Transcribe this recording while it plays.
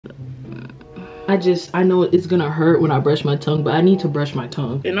I know it's gonna hurt when I brush my tongue, but I need to brush my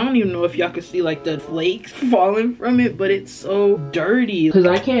tongue. And I don't even know if y'all can see like the flakes falling from it, but it's so dirty. Cause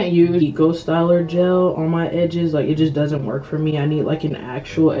I can't use Eco Styler gel on my edges. Like, it just doesn't work for me. I need like an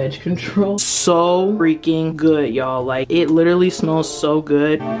actual edge control. So freaking good, y'all. Like, it literally smells so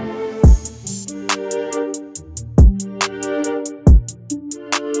good.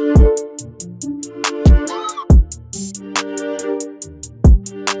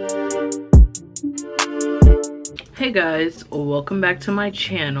 Hey guys, welcome back to my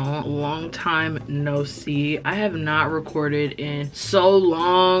channel. Long time no see. I have not recorded in so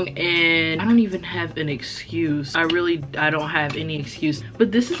long and I don't even have an excuse. I don't have any excuse,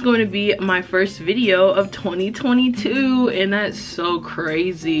 but this is going to be my first video of 2022 and that's so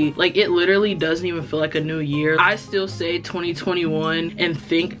crazy. Like, it literally doesn't even feel like a new year. I still say 2021 and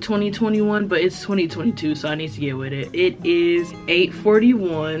think 2021, but it's 2022, so I need to get with it. It is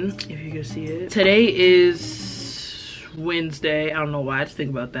 8:41, if you can see it. Today is Wednesday. I don't know why I just think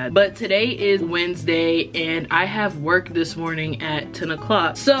about that, but today is Wednesday and I have work this morning at 10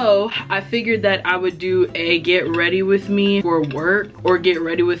 o'clock. So I figured that I would do a get ready with me for work or get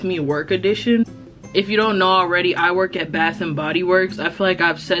ready with me work edition. If you don't know already, I work at Bath and Body Works. I feel like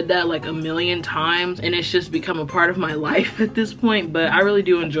I've said that like a million times and it's just become a part of my life at this point, but I really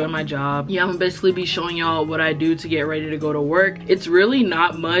do enjoy my job. Yeah, I'm gonna basically be showing y'all what I do to get ready to go to work. It's really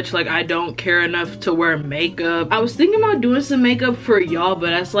not much. Like, I don't care enough to wear makeup. I was thinking about doing some makeup for y'all,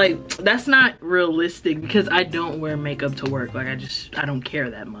 but that's not realistic because I don't wear makeup to work. Like, I don't care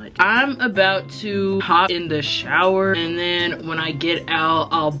that much. I'm about to hop in the shower and then when I get out,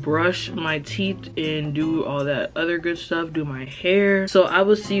 I'll brush my teeth and do all that other good stuff, do my hair. So I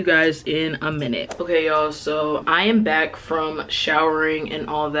will see you guys in a minute. Okay y'all, so I am back from showering and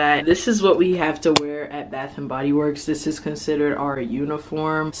all that. This is what we have to wear at Bath and Body Works. This is considered our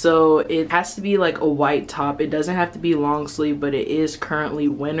uniform. So it has to be like a white top. It doesn't have to be long sleeve, but it is currently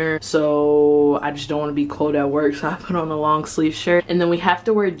winter, so I just don't want to be cold at work, so I put on a long sleeve shirt. And then we have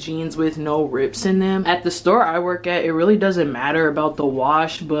to wear jeans with no rips in them. At the store I work at, it really doesn't matter about the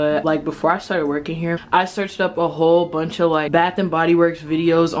wash, but like before I started working here, I searched up a whole bunch of like Bath and Body Works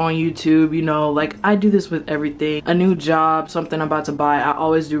videos on YouTube. You know, like I do this with everything. A new job, something I'm about to buy, I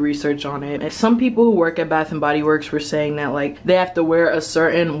always do research on it. And some people who work at Bath and Body Works were saying that like they have to wear a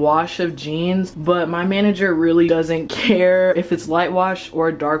certain wash of jeans, but my manager really doesn't care if it's light wash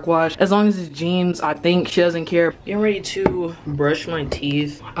or dark wash. As long as it's jeans, I think she doesn't care. Getting ready to brush my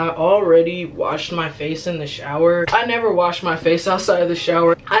teeth. I already washed my face in the shower. I never wash my face outside of the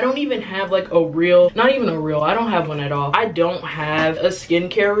shower. I don't even have like a real, not even a real, I don't have one at all. I don't have a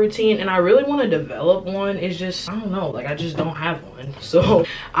skincare routine and I really want to develop one. It's just, I don't know, like I just don't have one. So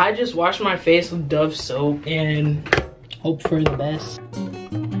I just wash my face with Dove soap and hope for the best.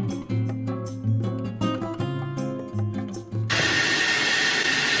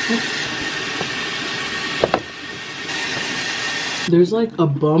 There's like a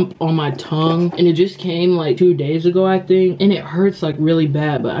bump on my tongue and it just came like 2 days ago, I think, and it hurts like really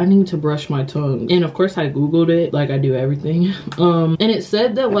bad, but I need to brush my tongue. And of course I googled it like I do everything, and it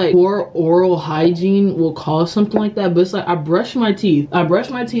said that like poor oral hygiene will cause something like that, but it's like I brush my teeth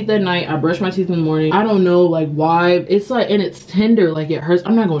at night, I brush my teeth in the morning. I don't know like why. It's like, and it's tender, like it hurts.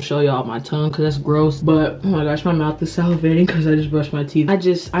 I'm not gonna show y'all my tongue because that's gross, but oh my gosh, my mouth is salivating because I just brushed my teeth.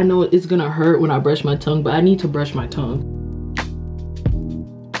 I know it's gonna hurt when I brush my tongue, but I need to brush my tongue.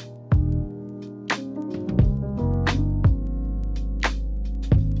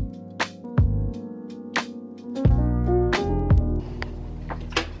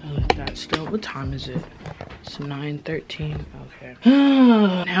 What time is it? It's 9:13. Okay.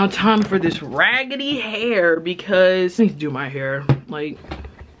 Now time for this raggedy hair because I need to do my hair. Like,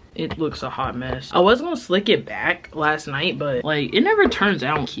 it looks a hot mess. I was gonna slick it back last night, but like it never turns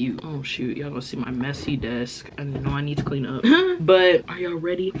out cute. Oh shoot, y'all gonna see my messy desk. I know I need to clean up. But are y'all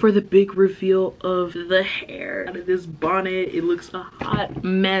ready for the big reveal of the hair out of this bonnet? It looks a hot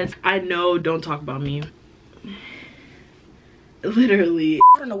mess. I know, don't talk about me. Literally.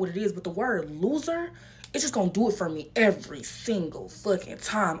 I don't know what it is, but the word loser, it's just gonna do it for me every single fucking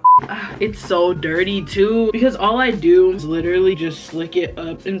time. It's so dirty too because all I do is literally just slick it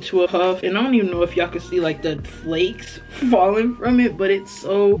up into a puff, and I don't even know if y'all can see like the flakes falling from it, but it's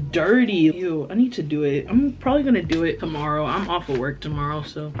so dirty. Ew, I need to do it. I'm probably gonna do it tomorrow. I'm off of work tomorrow,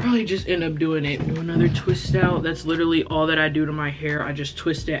 so probably just end up doing it. Do another twist out. That's literally all that I do to my hair. I just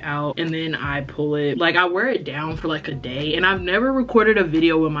twist it out and then I pull it. Like I wear it down for like a day, and I've never recorded a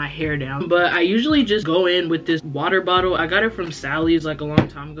video with my hair down, but I usually just go go in with this water bottle. I got it from Sally's like a long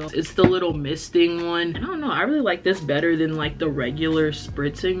time ago. It's the little misting one. I don't know, I really like this better than like the regular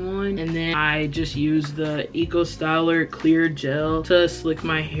spritzing one. And then I just use the Eco Styler clear gel to slick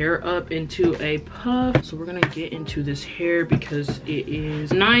my hair up into a puff. So we're gonna get into this hair because it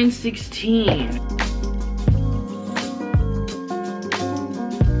is 9:16.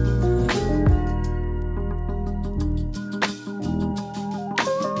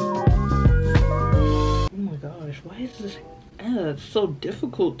 Why is this it's so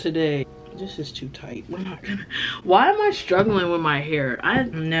difficult today? This is too tight. We're not gonna. Why am I struggling with my hair? I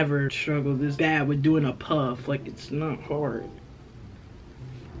never struggled this bad with doing a puff. Like, it's not hard.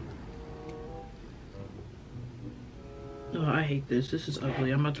 Oh, I hate this. This is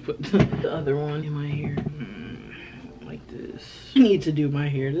ugly. I'm about to put the other one in my hair. Like this. I need to do my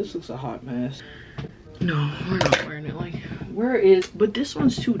hair. This looks a hot mess. No, we're not wearing it. Like, where is, but this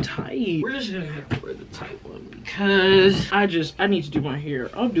one's too tight. We're just gonna have to wear the tight one because I need to do my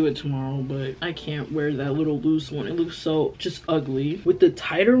hair. I'll do it tomorrow, but I can't wear that little loose one. It looks so just ugly. With the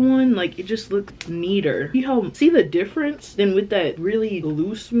tighter one, like, it just looks neater. See the difference? Then with that really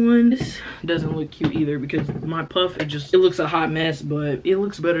loose one, this doesn't look cute either because my puff, it looks a hot mess, but it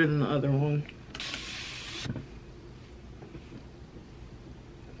looks better than the other one.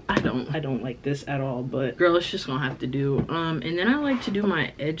 I don't like this at all, but girl, it's just gonna have to do. And then I like to do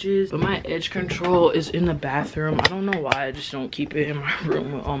my edges, but my edge control is in the bathroom. I don't know why, I just don't keep it in my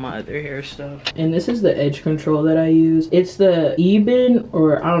room with all my other hair stuff. And this is the edge control that I use. It's the Eben,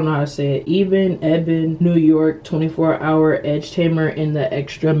 or I don't know how to say it, Eben New York 24-hour edge tamer in the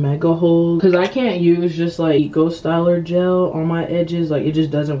extra mega hold, because I can't use just like Eco Styler gel on my edges. Like, it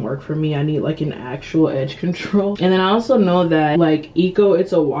just doesn't work for me. I need like an actual edge control. And then I also know that like Eco,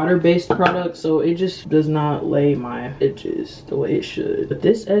 it's a water-based product, so it just does not lay my edges the way it should. But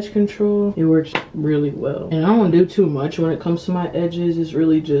this edge control, it works really well. And I don't do too much when it comes to my edges. It's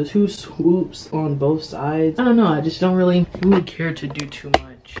really just 2 swoops on both sides. I don't know, I just don't really care to do too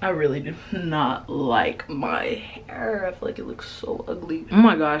much. I really do not like my hair. I feel like it looks so ugly. Oh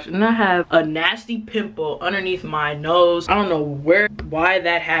my gosh, and I have a nasty pimple underneath my nose. I don't know why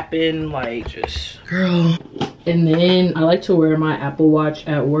that happened. Like, just, girl. And then I like to wear my Apple Watch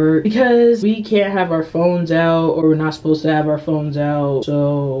at work because we can't have our phones out, or we're not supposed to have our phones out.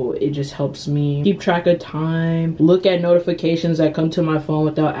 So it just helps me keep track of time, look at notifications that come to my phone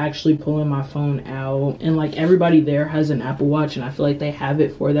without actually pulling my phone out. And like, everybody there has an Apple Watch, and I feel like they have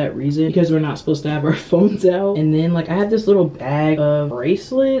it for that reason, because we're not supposed to have our phones out. And then like, I have this little bag of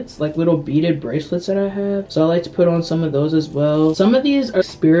bracelets, like little beaded bracelets that I have. So I like to put on some of those as well. Some of these are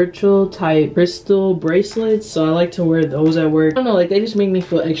spiritual type crystal bracelets, so I like to wear those at work. I don't know, like, they just make me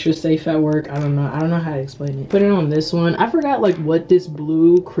feel extra safe at work. I don't know how to explain it. Put it on this one. I forgot like what this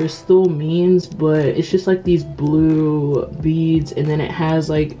blue crystal means, but it's just like these blue beads, and then it has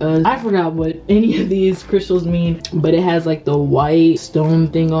like I forgot what any of these crystals mean, but it has like the white stone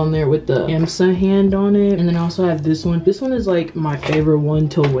thing on there with the Amsa hand on it. And then I also have this one. This one is like my favorite one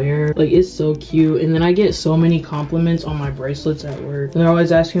to wear. Like, it's so cute. And then I get so many compliments on my bracelets at work, and they're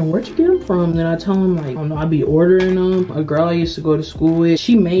always asking, where'd you get them from? And then I tell them like, I don't know, I'd be ordering them. A girl I used to go to school with,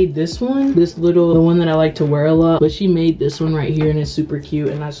 she made this one, the one that I like to wear a lot, but she made this one right here, and it's super cute,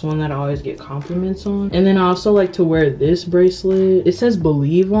 and that's one that I always get compliments on. And then I also like to wear this bracelet. It says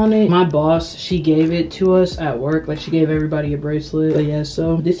Believe on it. My boss, she gave it to us at work. Like, she gave everybody a bracelet. But yeah,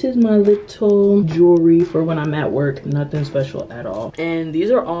 so this is my little jewelry for when I'm at work. Nothing special at all. And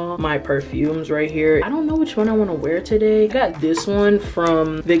these are all my perfumes right here. I don't know which one I want to wear today. I got this one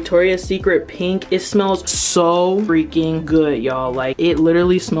from Victoria's Secret Pink. It smells so freaking good, y'all. Like, it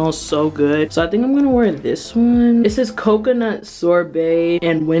literally smells so good. So I think I'm gonna wear this one. It says Coconut Sorbet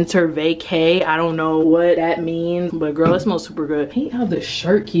and Winter Vacay. I don't know what that means, but girl, it smells super good. I hate how the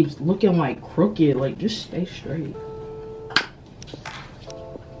shirt keeps looking like crooked. Like, just stay straight.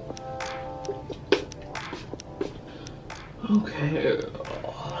 Okay.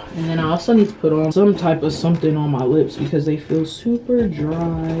 And then I also need to put on some type of something on my lips because they feel super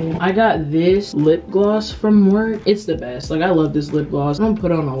dry. I got this lip gloss from work. It's the best. Like, I love this lip gloss. I don't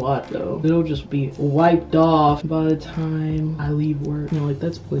put on a lot though. It'll just be wiped off by the time I leave work. You know, like,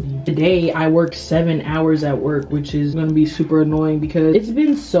 that's pretty. Today I worked 7 hours at work, which is gonna be super annoying because it's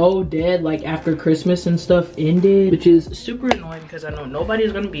been so dead, like, after Christmas and stuff ended, which is super annoying because I know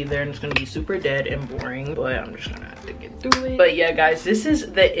nobody's gonna be there and it's gonna be super dead and boring, but I'm just gonna have to get through it. But yeah, guys, this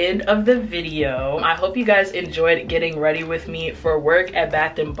is the end of the video. I hope you guys enjoyed getting ready with me for work at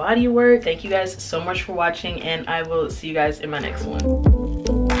Bath & Body Works. Thank you guys so much for watching, and I will see you guys in my next one.